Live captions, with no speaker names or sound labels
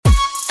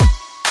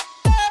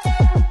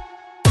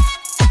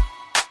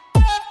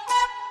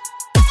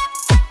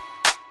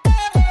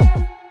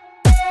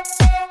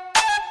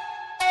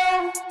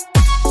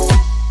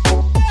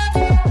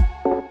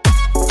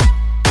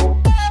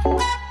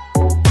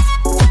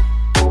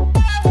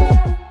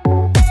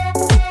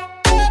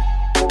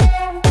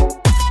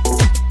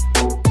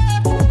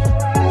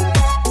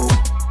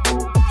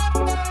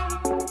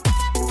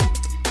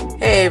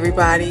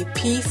everybody.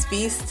 Peace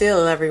be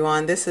still,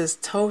 everyone. This is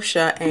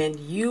Tosha, and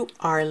you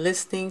are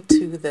listening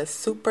to the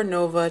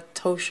Supernova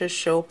Tosha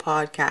Show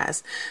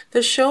podcast,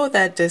 the show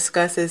that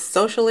discusses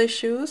social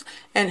issues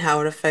and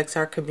how it affects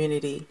our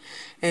community.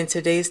 And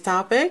today's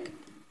topic,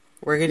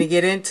 we're going to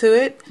get into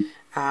it.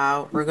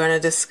 We're going to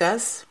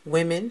discuss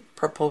women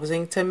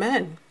proposing to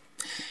men.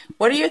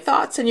 What are your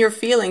thoughts and your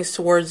feelings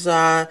towards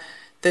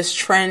this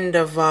trend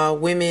of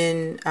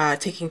women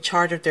taking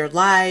charge of their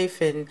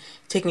life and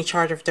taking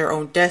charge of their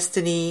own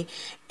destiny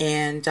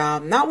and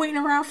not waiting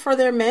around for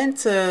their men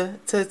to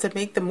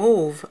make the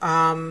move?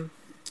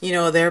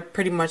 They're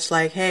pretty much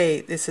like, hey,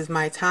 this is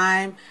my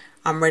time.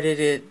 I'm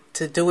ready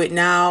to do it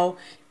now.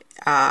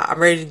 I'm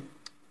ready to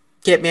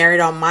get married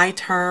on my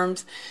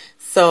terms.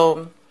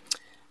 So,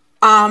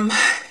 we're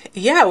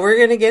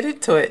going to get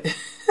into it.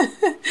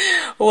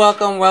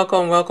 Welcome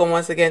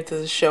once again to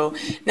the show.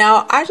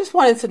 Now, I just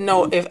wanted to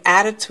know if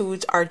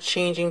attitudes are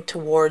changing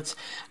towards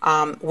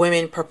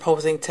women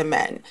proposing to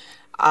men.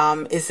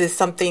 Is this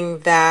something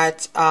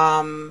that,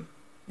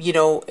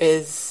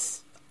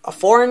 is a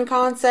foreign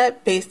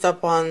concept based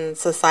upon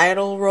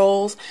societal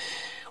roles?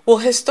 Well,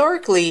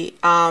 historically,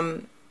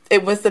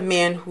 it was the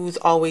man who's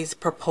always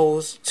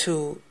proposed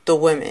to the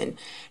women.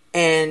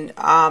 And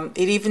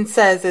it even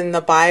says in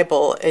the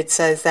Bible, it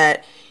says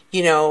that,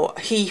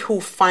 he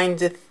who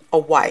findeth a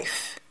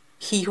wife.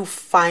 So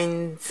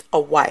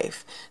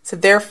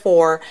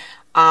therefore,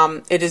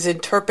 it is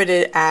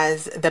interpreted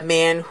as the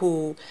man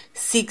who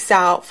seeks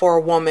out for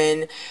a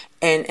woman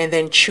and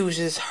then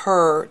chooses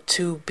her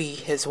to be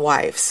his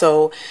wife.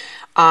 So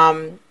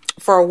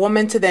for a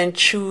woman to then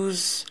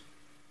choose,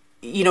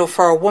 her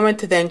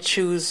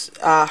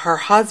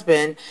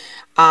husband,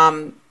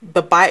 some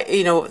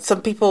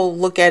people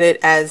look at it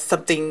as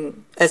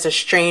something, as a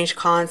strange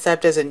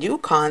concept, as a new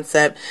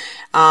concept.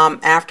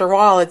 After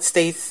all, it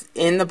states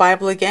in the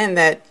Bible again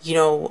that,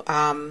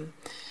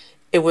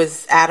 it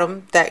was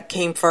Adam that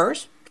came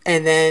first.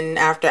 And then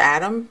after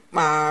Adam,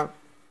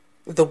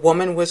 the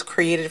woman was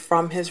created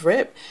from his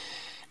rib.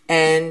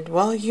 And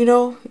well, you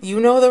know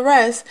the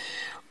rest.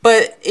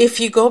 But if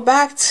you go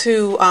back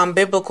to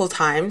biblical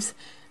times,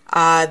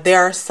 there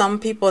are some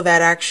people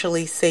that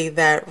actually say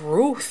that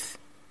Ruth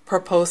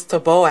proposed to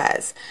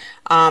Boaz.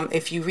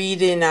 If you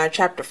read in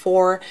chapter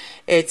 4,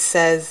 it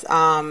says,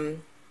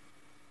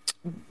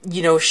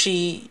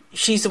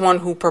 she's the one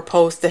who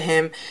proposed to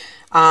him.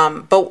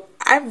 But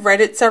I've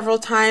read it several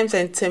times,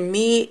 and to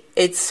me,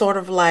 it's sort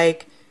of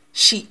like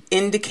she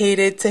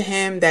indicated to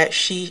him that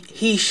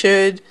he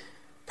should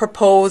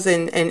propose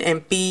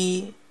and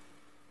be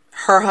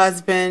her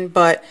husband.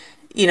 But,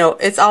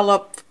 it's all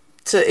up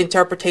to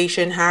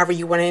interpretation, however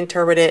you want to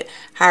interpret it,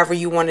 however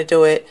you want to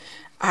do it.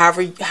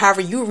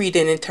 However you read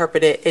and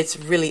interpret it, it's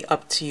really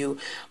up to you.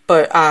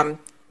 But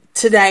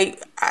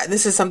tonight,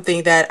 this is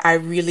something that I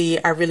really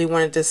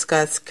want to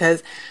discuss,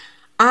 because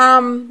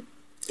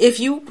if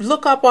you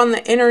look up on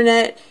the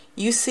internet,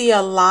 you see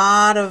a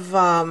lot of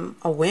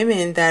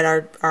women that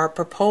are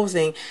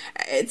proposing.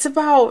 It's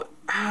about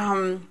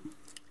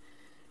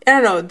I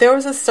don't know. There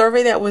was a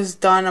survey that was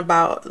done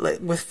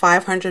with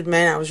 500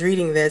 men. I was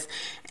reading this,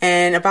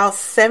 and about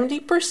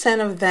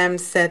 70% of them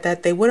said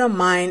that they wouldn't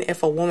mind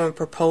if a woman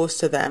proposed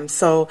to them.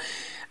 So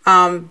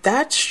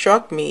that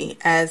struck me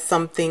as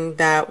something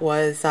that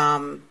was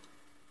that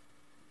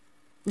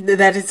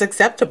is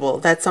acceptable.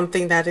 That's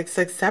something that is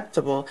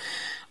acceptable.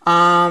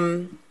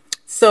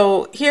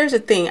 So here's the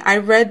thing. I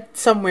read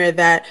somewhere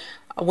that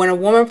when a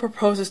woman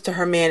proposes to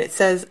her man, it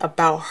says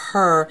about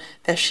her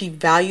that she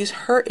values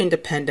her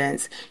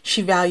independence,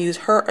 she values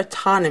her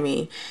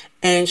autonomy,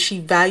 and she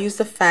values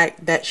the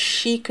fact that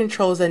she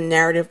controls the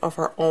narrative of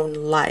her own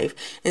life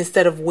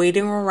instead of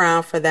waiting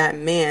around for that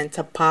man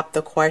to pop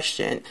the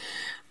question.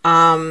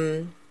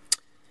 Now,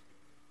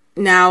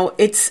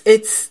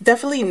 it's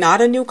definitely not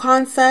a new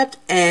concept,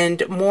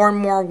 and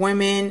more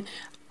women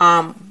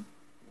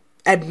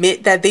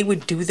admit that they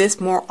would do this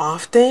more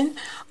often.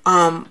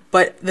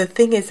 But the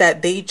thing is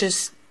that they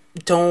just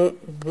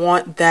don't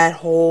want that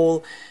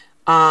whole,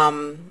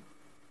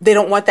 they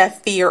don't want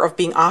that fear of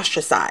being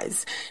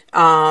ostracized,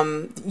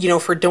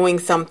 for doing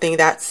something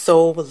that's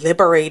so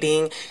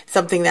liberating,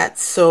 something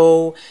that's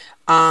so,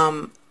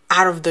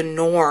 out of the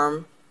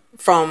norm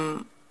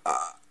from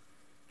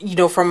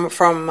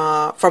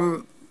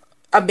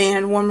a man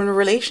and woman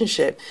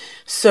relationship.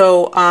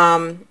 So,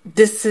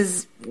 this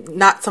is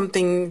not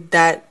something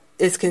that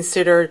is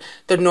considered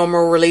the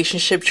normal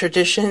relationship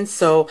tradition.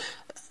 So,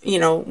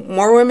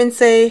 more women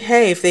say,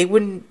 hey, if they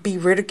wouldn't be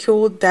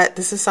ridiculed, that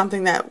this is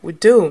something that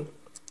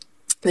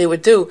they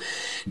would do.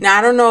 Now,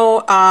 I don't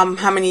know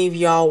how many of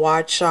y'all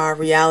watch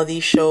reality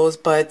shows,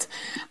 but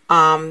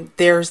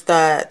there's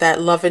that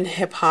Love and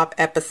Hip Hop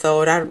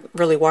episode. I don't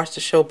really watch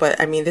the show,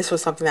 but I mean, this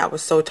was something that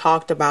was so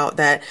talked about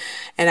that,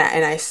 and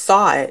I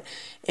saw it,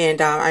 and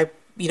I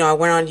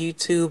went on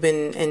YouTube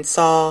and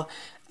saw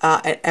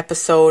an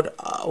episode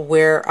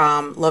where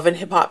Love and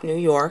Hip Hop New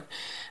York,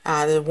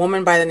 the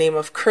woman by the name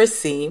of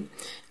Chrissy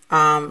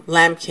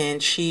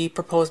Lampkin, she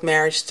proposed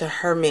marriage to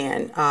her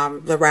man,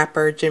 the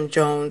rapper Jim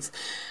Jones.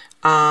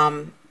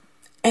 And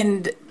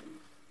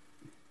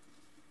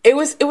it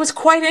was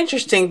quite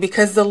interesting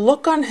because the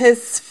look on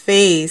his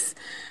face,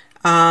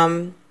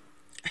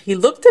 he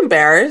looked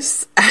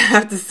embarrassed. I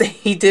have to say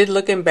he did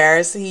look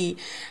embarrassed. You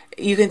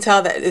can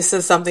tell that this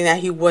is something that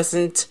he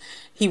wasn't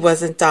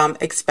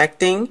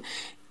expecting.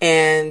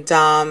 And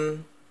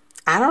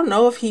I don't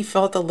know if he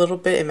felt a little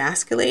bit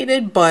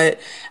emasculated, but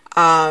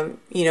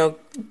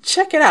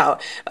check it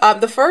out.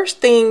 The first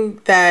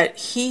thing that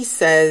he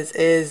says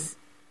is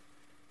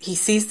he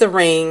sees the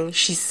ring.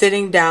 She's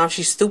sitting down,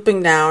 she's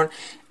stooping down,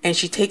 and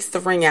she takes the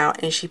ring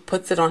out and she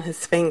puts it on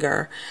his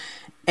finger.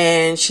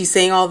 And she's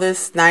saying all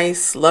this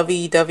nice,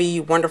 lovey-dovey,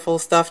 wonderful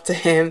stuff to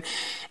him.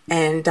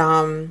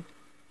 And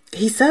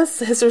he says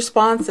his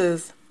response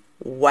is,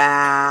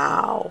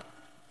 wow.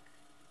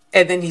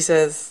 And then he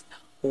says,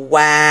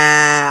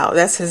 wow.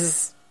 That's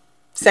his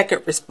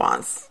second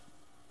response.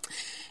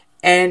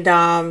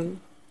 And,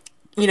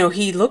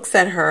 he looks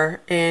at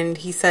her and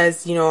he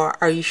says,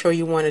 are you sure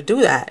you want to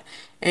do that?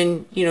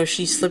 And,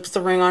 she slips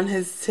the ring on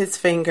his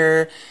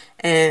finger.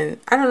 And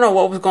I don't know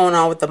what was going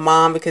on with the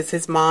mom, because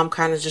his mom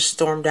kind of just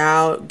stormed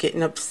out,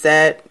 getting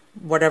upset,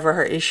 whatever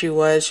her issue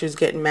was. She was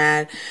getting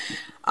mad.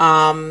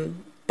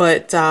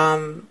 But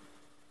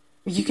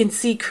you can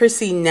see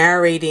Chrissy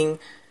narrating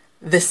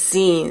the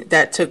scene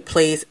that took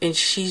place, and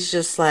she's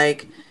just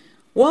like,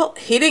 well,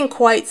 he didn't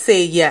quite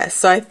say yes.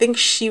 So I think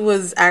she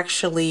was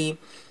actually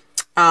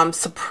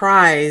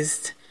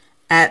surprised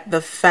at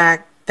the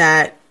fact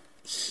that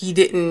his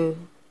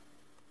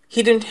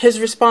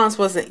response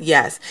wasn't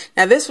yes.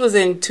 Now, this was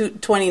in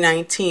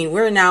 2019.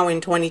 We're now in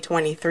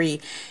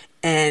 2023.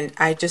 And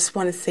I just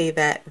want to say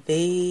that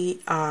they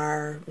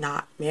are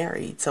not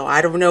married. So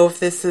I don't know if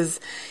this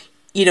is,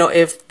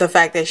 if the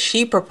fact that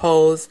she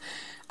proposed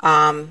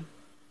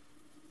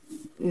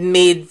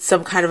made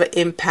some kind of an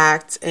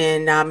impact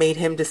and made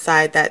him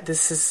decide that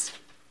this is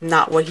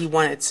not what he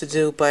wanted to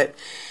do. But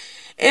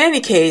in any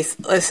case,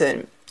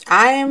 listen,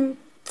 I am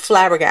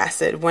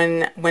flabbergasted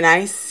when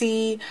I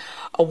see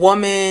a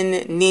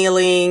woman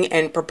kneeling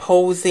and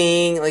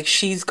proposing, like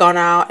she's gone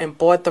out and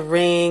bought the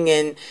ring,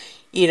 and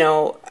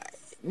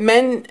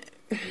men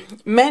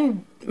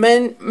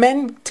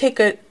take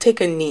a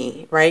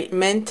knee, right?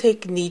 Men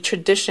take a knee.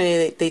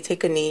 Traditionally, they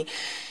take a knee,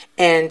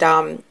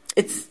 and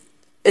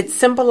it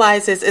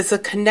symbolizes, it's a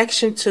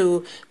connection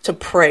to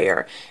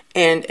prayer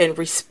and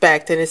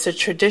respect, and it's a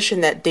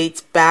tradition that dates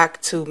back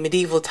to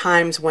medieval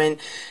times when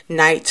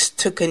knights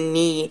took a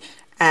knee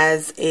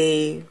as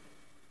a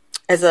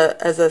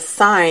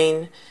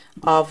sign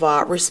of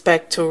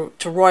respect to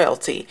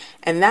royalty.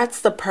 And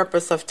that's the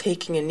purpose of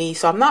taking a knee.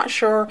 So I'm not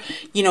sure,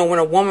 when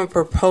a woman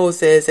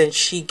proposes and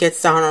she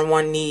gets down on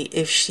one knee,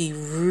 if she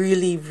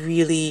really,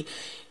 really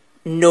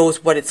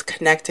knows what it's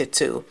connected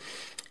to.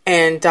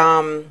 And,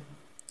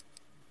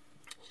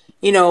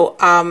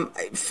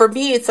 for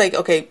me, it's like,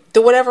 okay,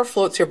 do whatever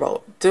floats your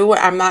boat. Do what,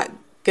 I'm not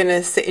going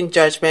to sit in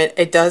judgment.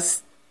 It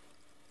does.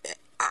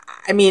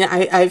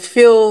 I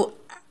feel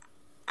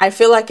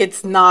like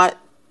it's not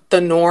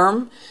the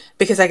norm,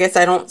 because I guess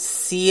I don't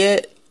see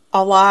it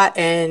a lot,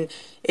 and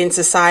in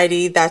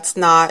society that's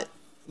not,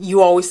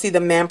 you always see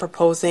the man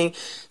proposing.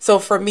 So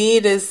for me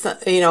it is,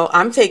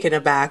 I'm taken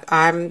aback.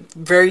 I'm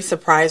very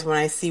surprised when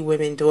I see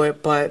women do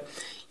it, but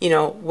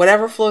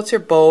whatever floats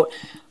your boat.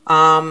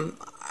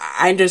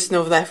 I just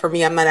know that for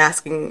me, I'm not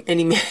asking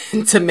any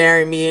man to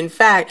marry me. In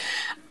fact,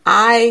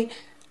 I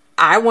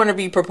want to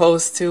be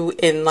proposed to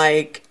in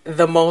like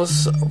the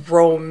most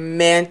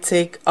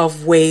romantic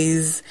of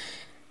ways.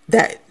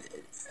 That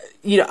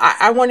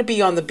I want to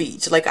be on the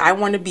beach. Like, I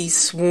want to be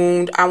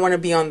swooned. I want to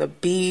be on the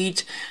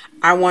beach.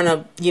 I want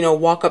to,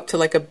 walk up to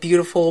like a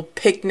beautiful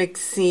picnic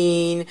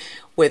scene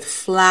with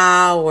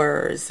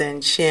flowers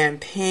and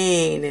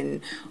champagne and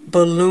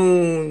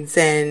balloons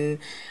and,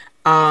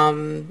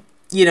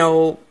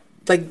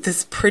 like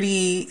this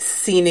pretty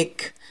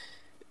scenic,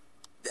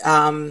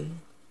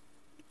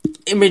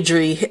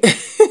 imagery.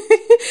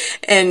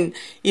 And,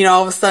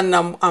 all of a sudden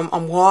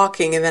I'm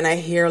walking, and then I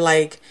hear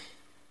like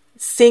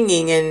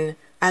singing, and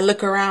I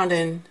look around,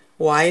 and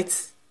why,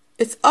 it's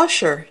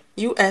Usher,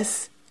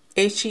 Usher.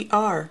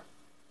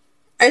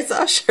 It's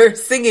Usher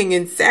singing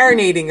and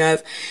serenading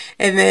us.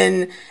 And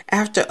then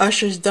after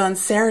Usher's done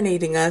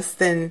serenading us,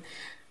 then,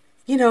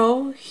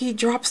 he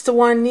drops to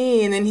one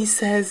knee, and then he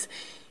says,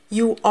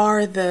 you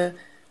are the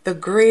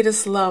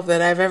greatest love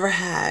that I've ever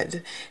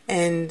had.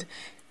 And,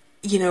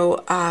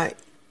 you're a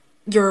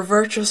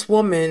virtuous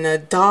woman, a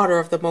daughter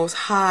of the Most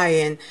High,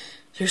 and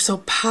you're so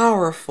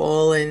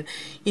powerful, and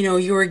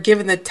you were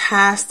given the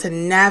task to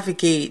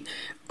navigate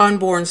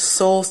unborn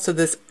souls to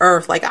this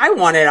earth. Like, I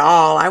want it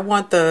all. I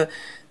want the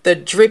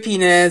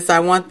drippiness.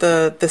 I want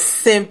the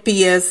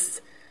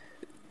simpiest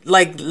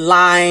like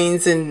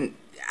lines, and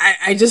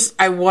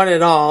I want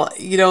it all.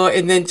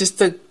 And then just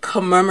to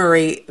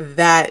commemorate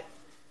that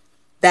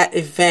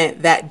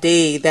event, that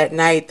day, that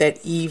night,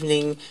 that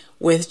evening,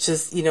 with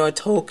just a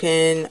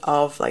token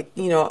of like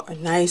a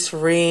nice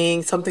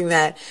ring, something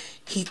that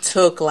he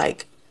took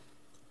like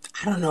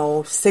I don't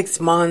know, 6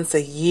 months,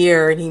 a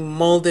year, and he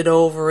molded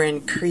over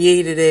and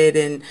created it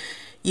and,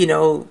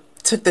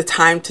 took the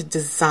time to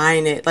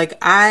design it. Like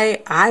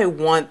I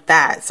want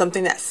that,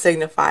 something that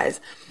signifies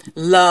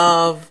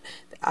love,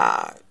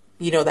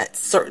 that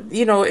certain,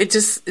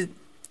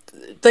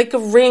 like a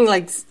ring,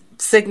 like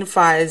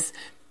signifies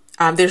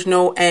there's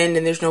no end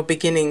and there's no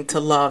beginning to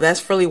love.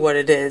 That's really what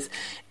it is.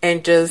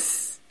 And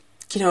just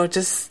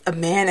a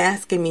man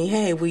asking me,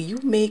 hey, will you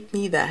make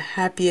me the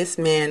happiest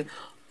man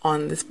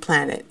on this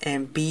planet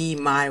and be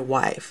my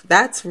wife?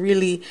 That's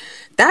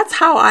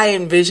how I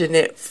envision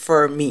it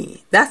for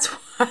me. That's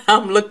what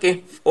I'm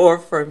looking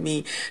for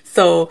me.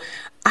 So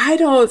I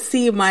don't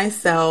see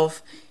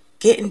myself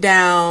getting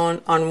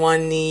down on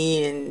one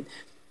knee and,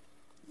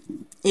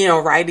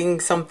 writing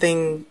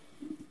something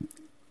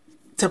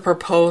to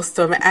propose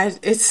to him.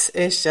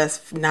 It's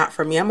just not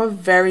for me. I'm a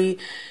very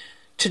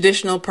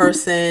traditional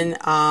person.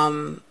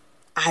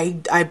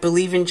 I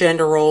believe in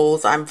gender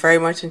roles. I'm very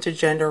much into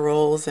gender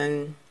roles,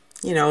 and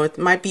it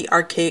might be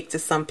archaic to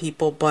some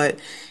people, but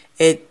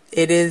it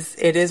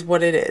is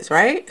what it is,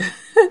 right?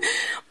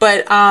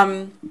 But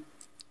I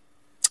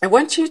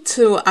want you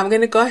to. I'm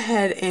gonna go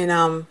ahead and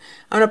I'm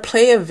gonna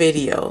play a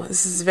video.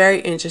 This is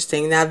very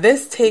interesting. Now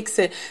this takes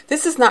it.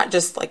 This is not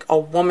just like a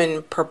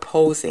woman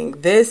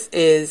proposing. This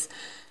is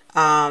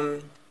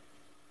a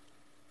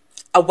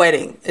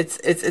wedding.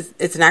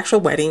 It's an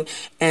actual wedding,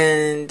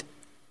 and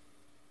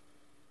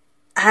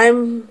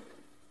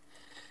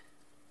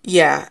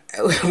yeah.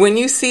 When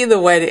you see the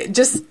wedding,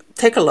 just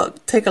take a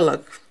look. Take a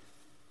look.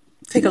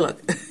 Take a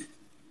look.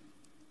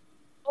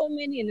 So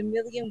many and a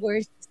million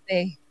words to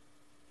say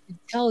to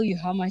tell you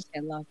how much I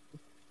love you.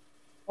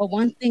 But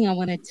one thing I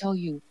want to tell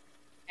you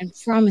and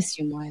promise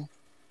you, Miles,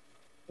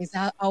 is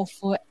I'll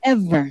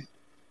forever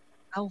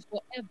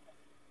submit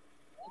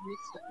to you.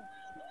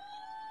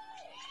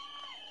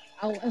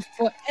 I'll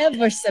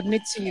forever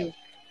submit to you.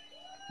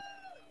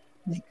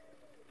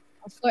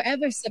 I'll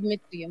forever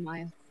submit to you,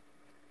 Miles.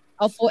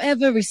 I'll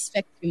forever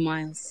respect you,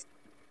 Miles.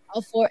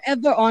 I'll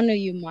forever honor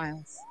you,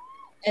 Miles,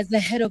 as the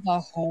head of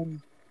our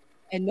home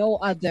and no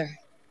other.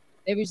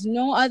 There is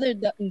no other,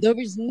 there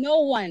is no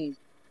one,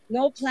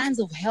 no plans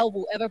of hell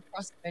will ever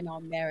prosper in our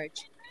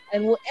marriage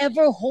and will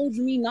ever hold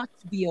me not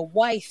to be a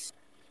wife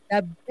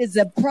that is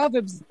a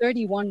Proverbs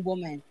 31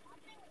 woman.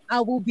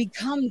 I will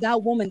become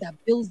that woman that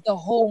builds the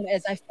home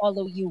as I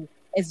follow you,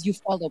 as you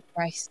follow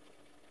Christ.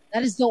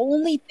 That is the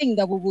only thing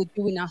that we will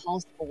do in our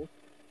household.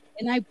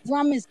 And I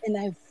promise and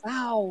I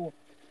vow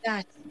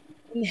that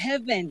in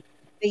heaven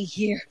they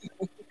hear.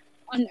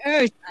 On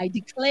earth I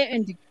declare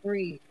and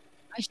decree,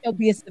 I shall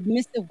be a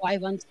submissive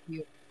wife unto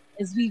you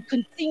as we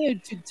continue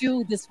to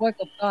do this work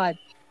of God.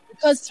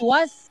 Because to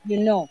us,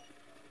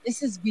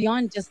 this is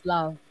beyond just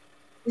love.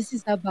 This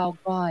is about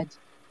God.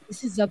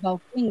 This is about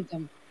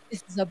kingdom.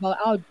 This is about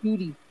our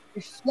duty,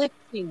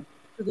 reflecting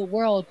to the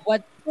world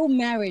what true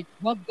marriage,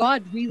 what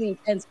God really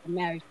intends for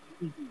marriage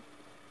to be.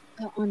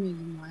 I honor you,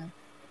 Miles.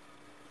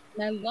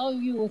 And I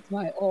love you with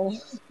my all.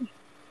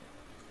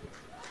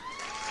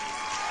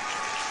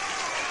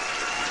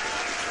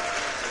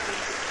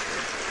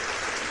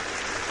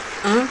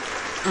 Mm,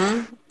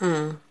 mm,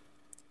 mm.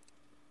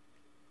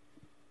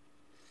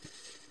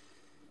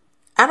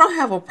 I don't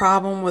have a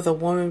problem with a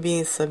woman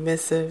being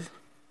submissive.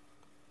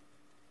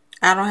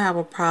 I don't have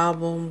a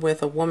problem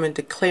with a woman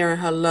declaring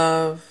her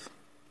love.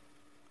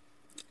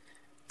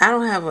 I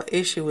don't have an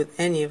issue with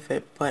any of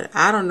it, but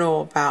I don't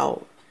know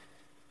about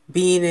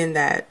being in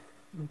that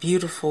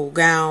beautiful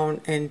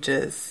gown and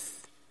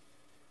just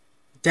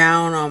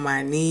down on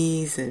my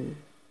knees and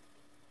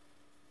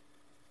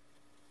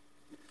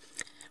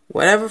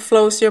whatever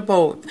floats your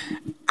boat.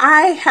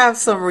 I have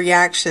some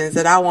reactions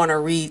that I want to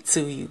read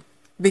to you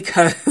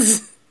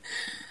because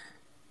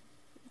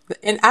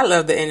and I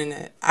love the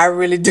internet. I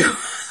really do.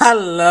 I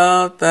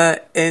love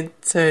the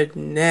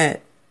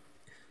internet.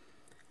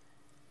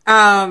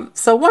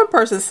 So one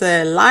person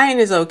said, lying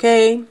is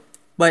okay,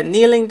 but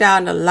kneeling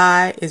down to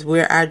lie is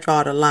where I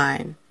draw the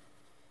line.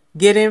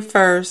 Get in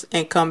first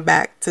and come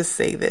back to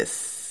say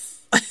this.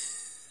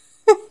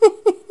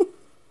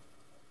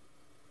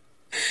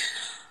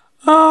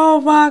 Oh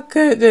my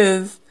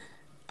goodness.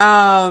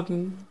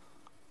 Oh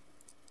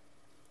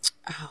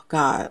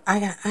God,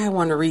 I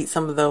want to read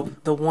some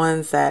of the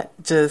ones that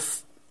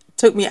just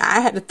took me. I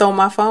had to throw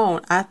my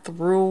phone. I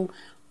threw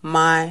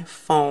my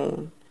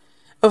phone.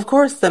 Of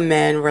course, the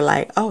men were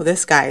like, "Oh,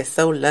 this guy is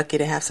so lucky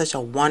to have such a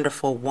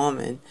wonderful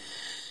woman."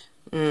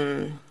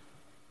 Mm,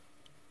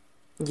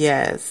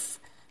 yes,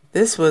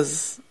 this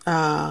was.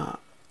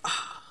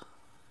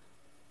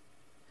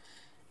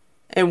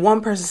 And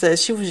one person said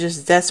she was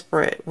just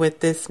desperate with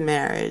this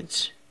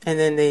marriage, and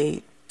then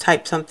they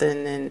typed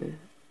something in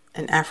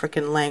an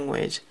African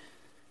language.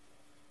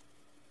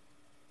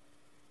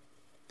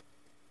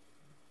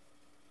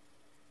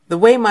 The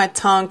way my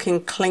tongue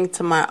can cling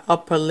to my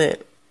upper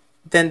lip,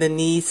 then the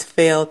knees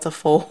fail to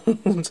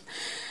fold.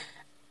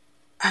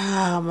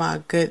 Oh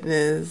my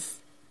goodness.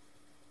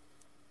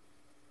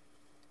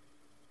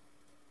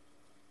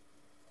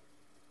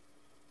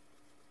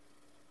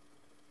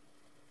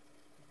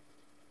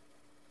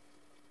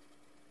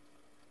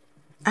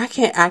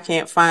 I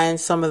can't find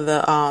some of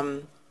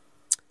the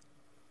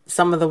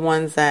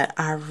ones that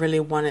I really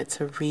wanted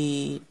to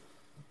read.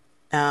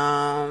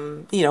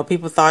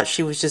 People thought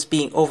she was just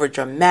being over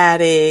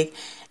dramatic,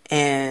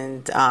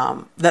 and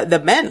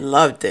the men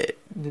loved it.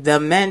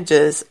 The men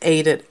just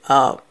ate it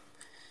up.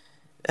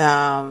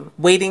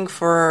 Waiting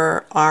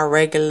for our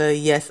regular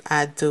yes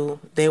I do.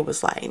 They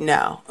was like,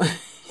 no.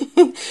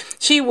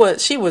 She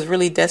was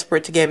really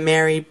desperate to get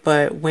married,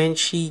 but when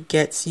she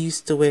gets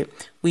used to it,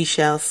 we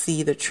shall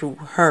see the true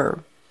her.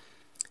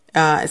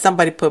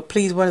 Somebody put,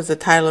 please, what is the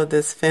title of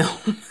this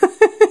film?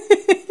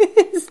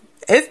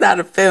 It's not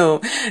a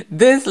film.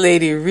 This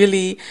lady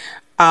really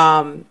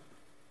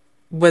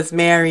was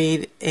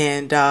married,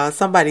 and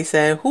somebody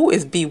said, who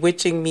is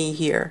bewitching me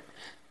here?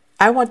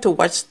 I want to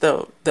watch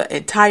the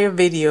entire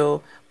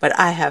video, but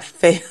I have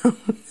failed.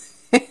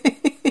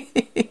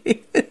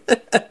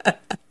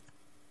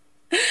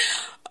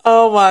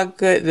 Oh my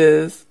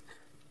goodness.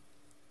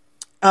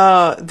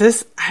 I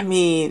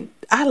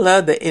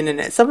love the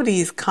internet. Some of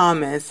these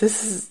comments,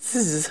 this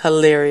is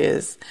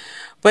hilarious.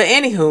 But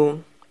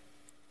anywho,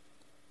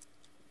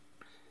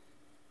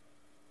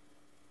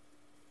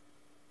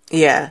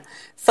 yeah.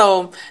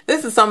 So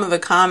this is some of the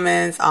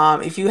comments.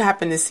 If you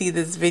happen to see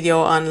this video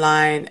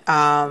online,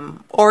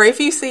 or if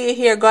you see it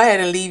here, go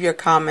ahead and leave your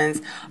comments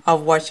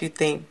of what you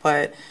think.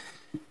 But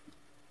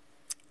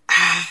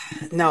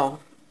no,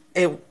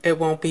 it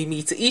won't be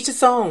me. To each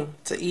its own.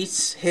 To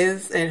each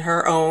his and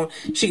her own.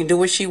 She can do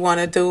what she want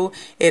to do.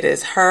 It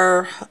is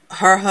her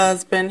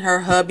husband, her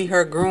hubby,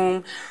 her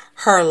groom,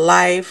 her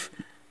life,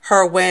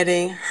 her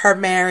wedding, her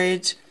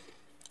marriage.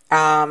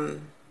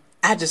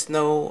 I just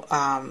know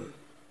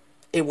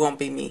it won't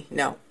be me.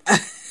 No.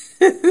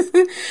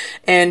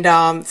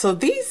 And so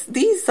these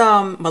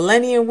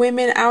millennial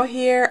women out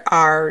here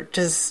are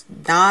just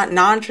not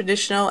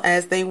non-traditional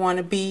as they want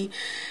to be.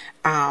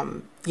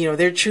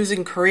 They're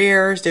choosing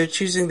careers, they're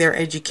choosing their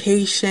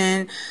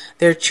education,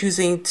 they're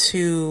choosing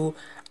to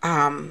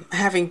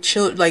having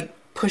children, like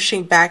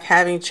pushing back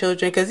having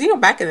children, because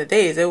back in the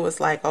days it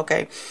was like,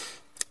 okay,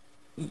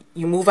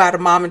 you move out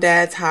of mom and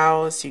dad's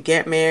house, you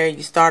get married,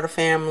 you start a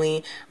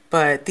family.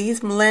 But these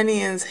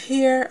millennials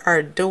here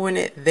are doing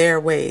it their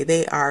way.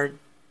 They are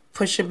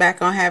pushing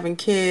back on having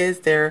kids.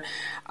 They're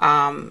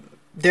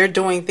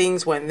doing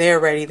things when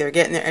they're ready. They're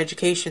getting their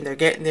education. They're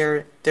getting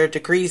their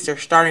degrees. They're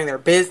starting their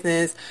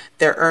business.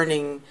 They're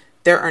earning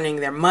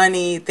their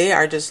money. They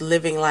are just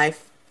living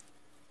life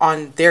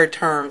on their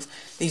terms.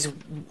 These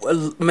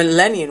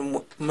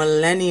millennium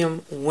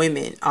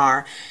women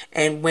are,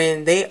 and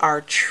when they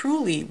are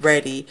truly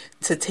ready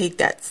to take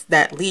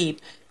that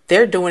leap,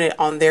 they're doing it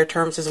on their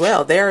terms as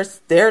well. They're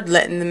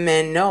letting the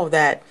men know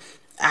that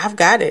I've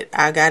got it.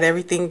 I got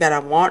everything that I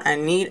want, I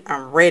need,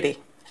 I'm ready.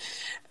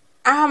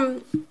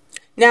 Now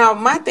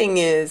my thing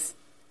is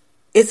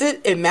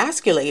it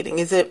emasculating?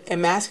 Is it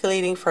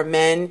emasculating for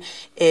men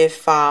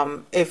if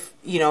a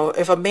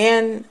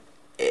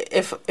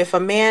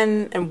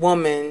man and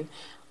woman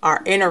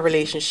are in a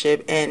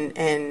relationship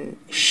and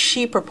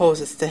she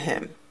proposes to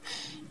him,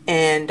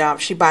 and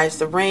she buys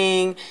the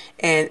ring,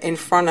 and in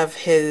front of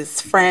his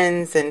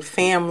friends and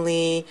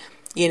family,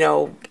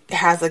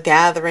 has a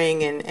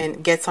gathering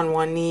and gets on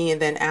one knee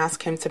and then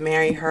asks him to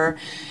marry her?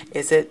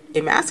 Is it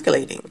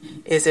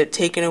emasculating? Is it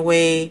taking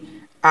away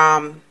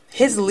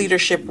his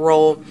leadership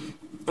role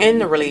in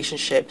the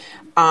relationship?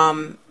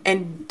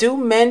 And do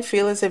men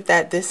feel as if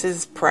that this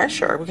is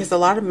pressure? Because a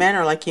lot of men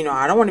are like,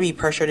 I don't want to be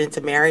pressured into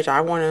marriage.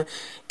 I want to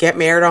get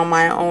married on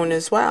my own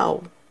as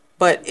well.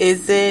 But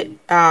is it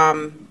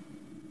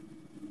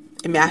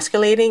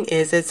emasculating?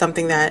 Is it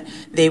something that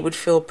they would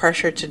feel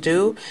pressure to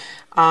do?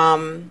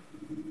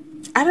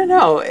 I don't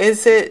know.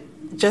 Is it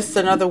just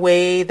another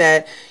way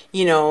that,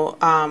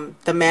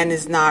 the man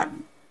is not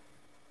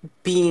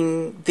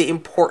being the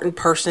important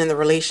person in the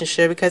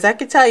relationship? Because I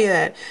can tell you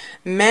that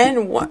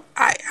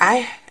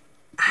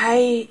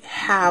I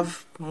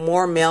have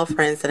more male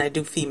friends than I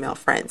do female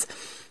friends.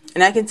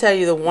 And I can tell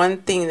you the one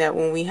thing that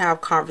when we have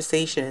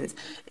conversations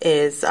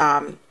is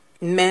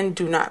men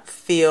do not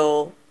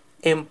feel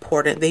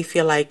important. They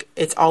feel like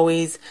it's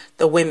always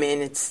the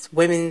women. It's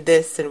women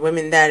this and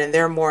women that, and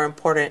they're more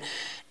important.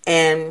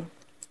 And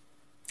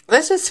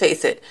let's just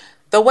face it,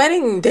 the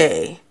wedding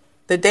day,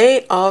 the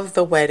day of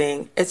the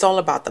wedding, it's all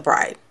about the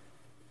bride.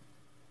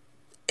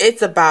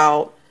 It's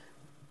about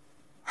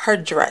her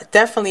dress,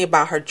 definitely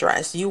about her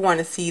dress. You want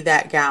to see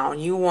that gown.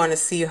 You want to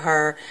see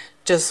her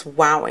just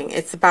wowing.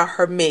 It's about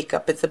her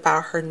makeup. It's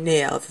about her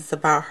nails. It's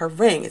about her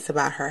ring. It's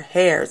about her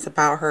hair. It's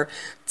about her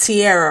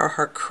tiara or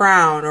her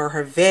crown or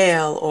her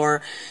veil,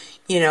 or,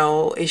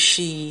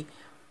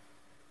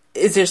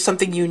 is there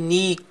something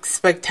unique,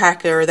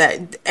 spectacular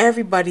that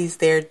everybody's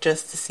there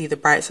just to see the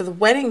bride? So the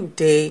wedding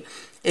day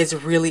is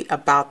really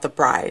about the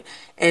bride.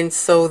 And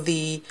so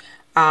the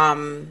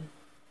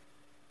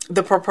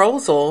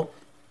proposal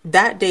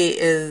that day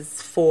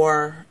is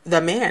for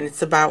the man.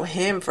 It's about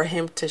him, for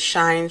him to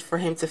shine, for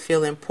him to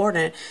feel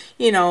important.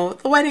 The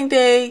wedding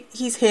day,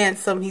 he's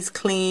handsome, he's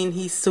clean,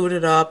 he's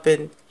suited up,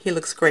 and he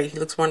looks great. He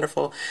looks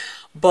wonderful.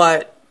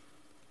 But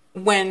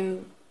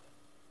when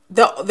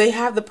they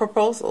have the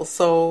proposal.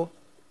 So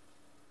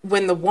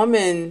when the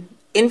woman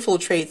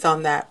infiltrates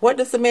on that, what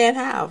does the man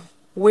have?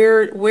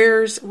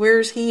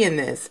 Where's he in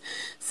this?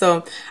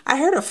 So I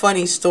heard a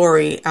funny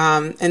story,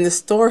 and the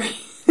story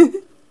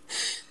it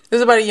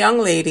was about a young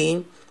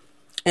lady,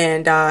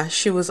 and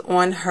she was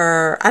on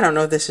her. I don't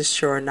know if this is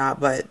true or not,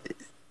 but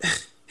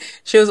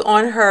she was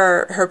on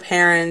her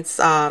parents'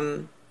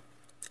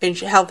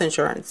 health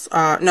insurance.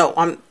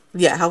 No,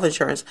 yeah, health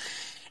insurance.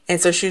 And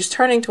so she was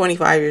turning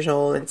 25 years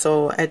old. And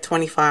so at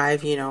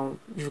 25,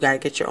 you've got to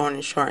get your own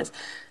insurance.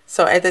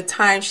 So at the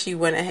time, she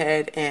went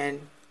ahead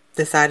and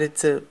decided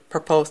to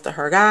propose to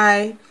her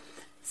guy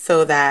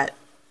so that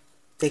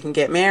they can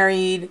get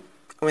married.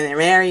 When they're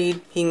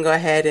married, he can go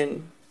ahead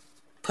and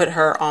put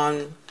her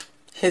on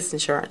his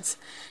insurance.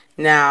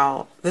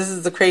 Now, this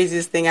is the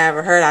craziest thing I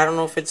ever heard. I don't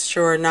know if it's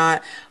true or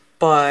not,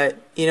 but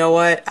you know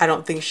what? I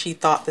don't think she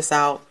thought this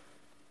out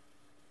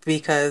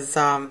because,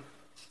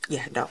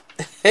 yeah, no.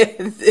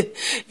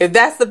 If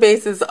that's the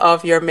basis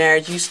of your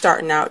marriage, you're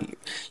starting out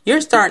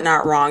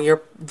wrong.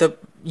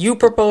 You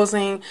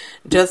proposing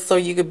just so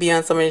you could be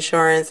on some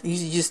insurance,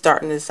 you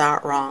starting this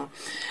out wrong.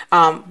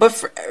 But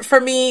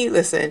for me,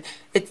 listen,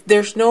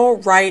 there's no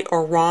right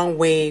or wrong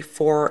way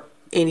for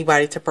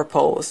anybody to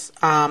propose.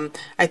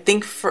 I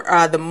think for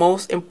the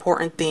most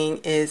important thing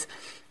is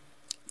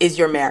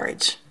your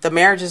marriage. The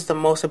marriage is the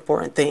most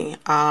important thing.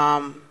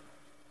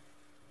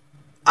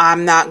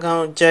 I'm not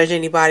going to judge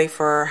anybody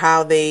for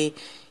how they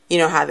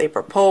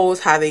propose,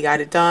 how they got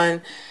it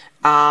done.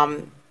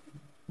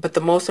 But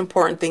the most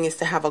important thing is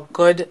to have a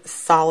good,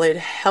 solid,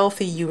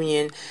 healthy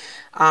union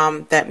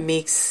that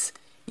makes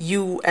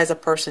you as a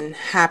person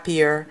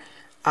happier.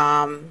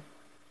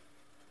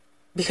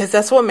 Because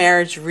that's what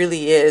marriage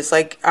really is.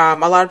 Like, a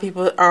lot of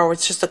people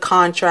it's just a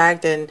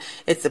contract and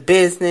it's a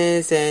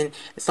business. And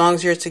as long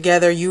as you're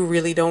together, you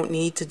really don't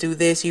need to do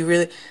this.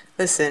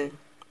 Listen.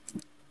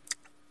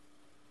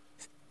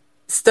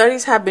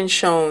 Studies have been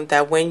shown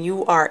that when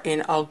you are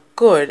in a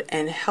good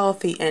and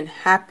healthy and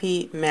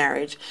happy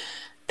marriage,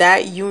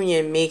 that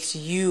union makes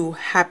you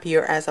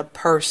happier as a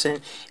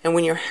person. And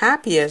when you're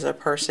happy as a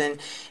person,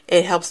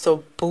 it helps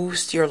to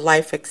boost your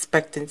life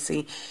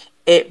expectancy.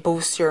 It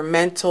boosts your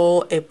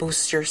mental, it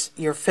boosts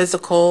your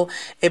physical,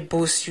 it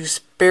boosts you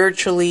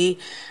spiritually.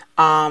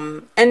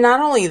 And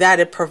not only that,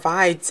 it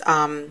provides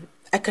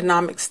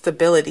economic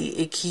stability.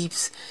 It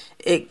keeps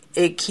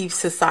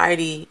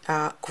society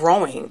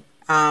growing.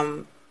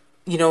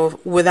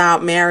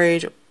 Without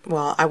marriage,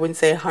 well, I wouldn't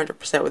say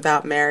 100%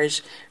 without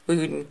marriage, we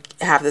wouldn't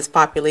have this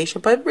population.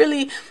 But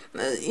really,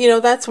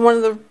 that's one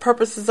of the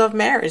purposes of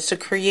marriage, to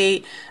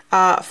create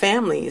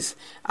families.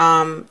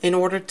 In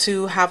order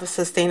to have a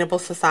sustainable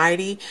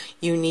society,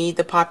 you need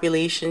the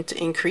population to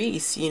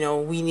increase.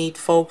 We need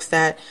folks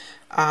that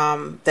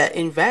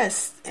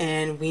invest,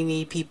 and we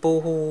need people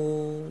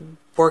who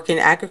work in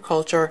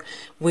agriculture.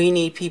 We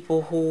need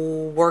people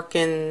who work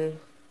in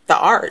the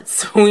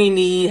arts. We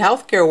need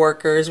healthcare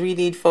workers. We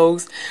need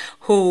folks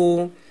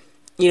who,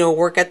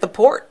 work at the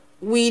port.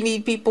 We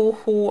need people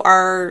who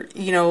are,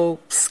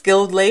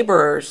 skilled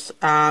laborers,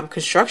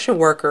 construction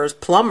workers,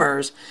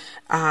 plumbers.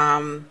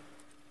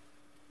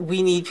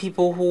 We need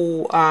people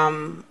who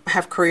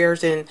have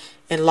careers in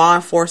law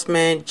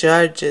enforcement,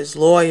 judges,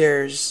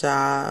 lawyers,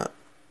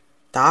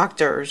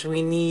 doctors.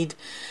 We need,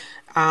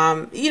 so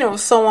on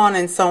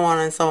and so on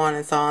and so on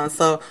and so on.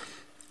 So,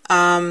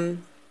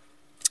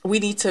 we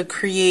need to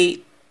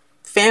create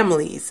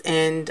families,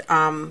 and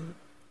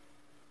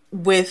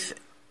with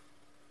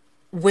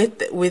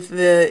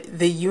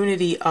the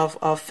unity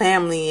of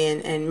family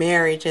and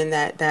marriage and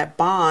that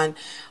bond.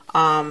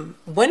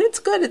 When it's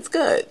good, it's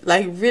good.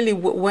 Like, really,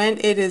 when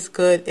it is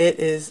good, it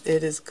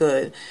is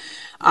good.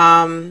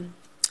 I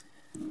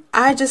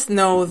just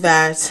know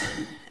that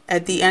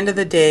at the end of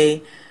the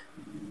day,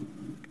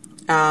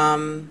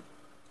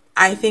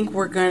 I think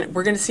we're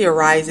gonna see a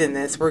rise in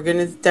this. We're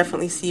gonna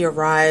definitely see a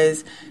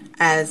rise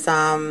as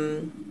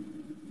young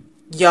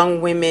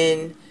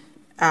women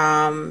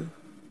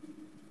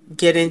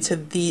get into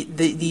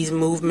these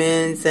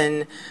movements,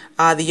 and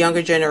the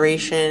younger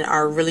generation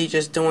are really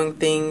just doing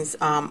things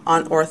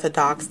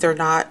unorthodox. They're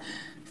not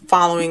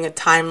following a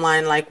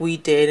timeline like we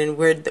did, and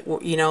we're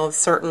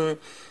certain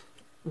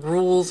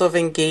rules of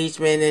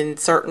engagement and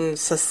certain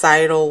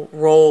societal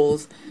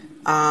roles.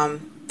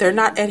 They're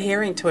not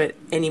adhering to it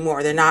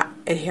anymore. They're not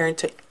adhering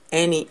to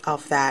any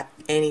of that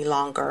any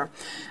longer.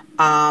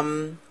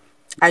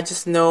 I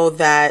just know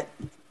that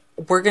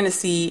we're going to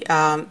see,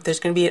 there's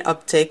going to be an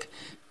uptick,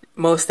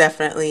 most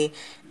definitely.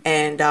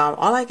 And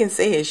all I can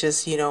say is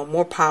just,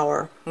 more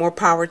power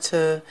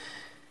to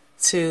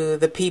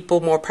the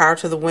people, more power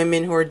to the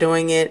women who are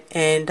doing it,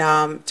 and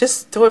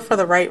just do it for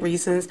the right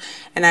reasons.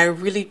 And I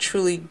really,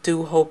 truly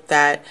do hope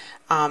that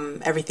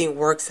everything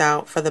works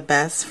out for the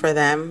best for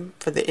them,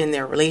 in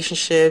their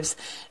relationships,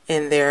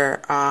 in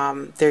their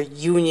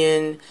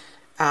union,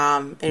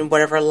 in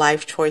whatever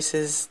life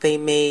choices they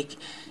make,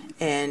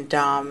 and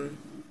that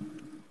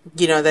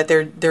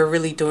they're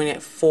really doing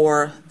it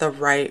for the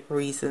right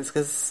reasons.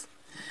 Because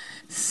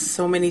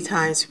so many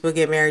times people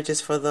get married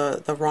just for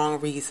the wrong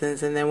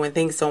reasons, and then when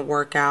things don't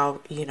work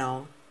out,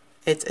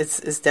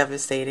 it's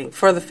devastating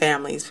for the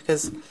families,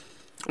 because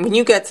when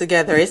you get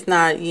together, it's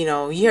not,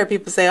 you hear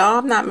people say, "Oh,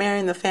 I'm not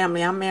marrying the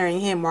family, I'm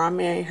marrying him or I'm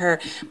marrying her,"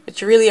 but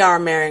you really are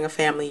marrying a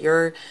family.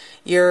 You're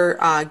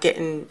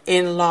getting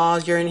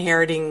in-laws, you're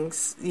inheriting,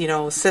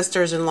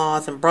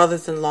 sisters-in-laws and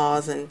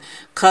brothers-in-laws and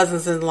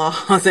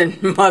cousins-in-laws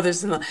and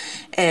mothers-in-law,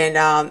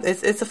 and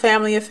it's a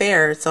family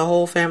affair. It's a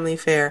whole family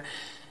affair,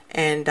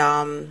 and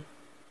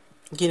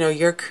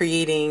you're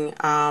creating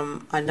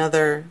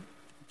another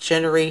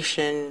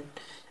generation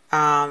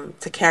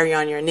to carry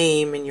on your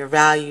name and your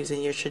values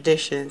and your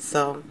traditions.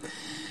 So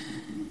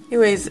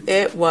anyways,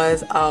 it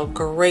was a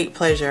great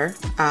pleasure.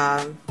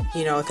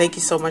 Thank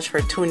you so much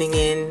for tuning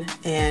in,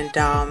 and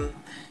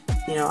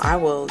I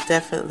will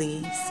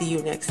definitely see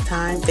you next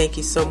time. Thank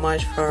you so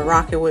much for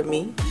rocking with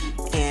me,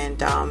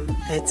 and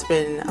it's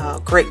been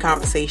a great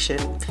conversation,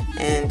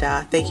 and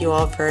thank you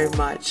all very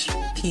much.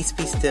 Peace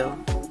be still.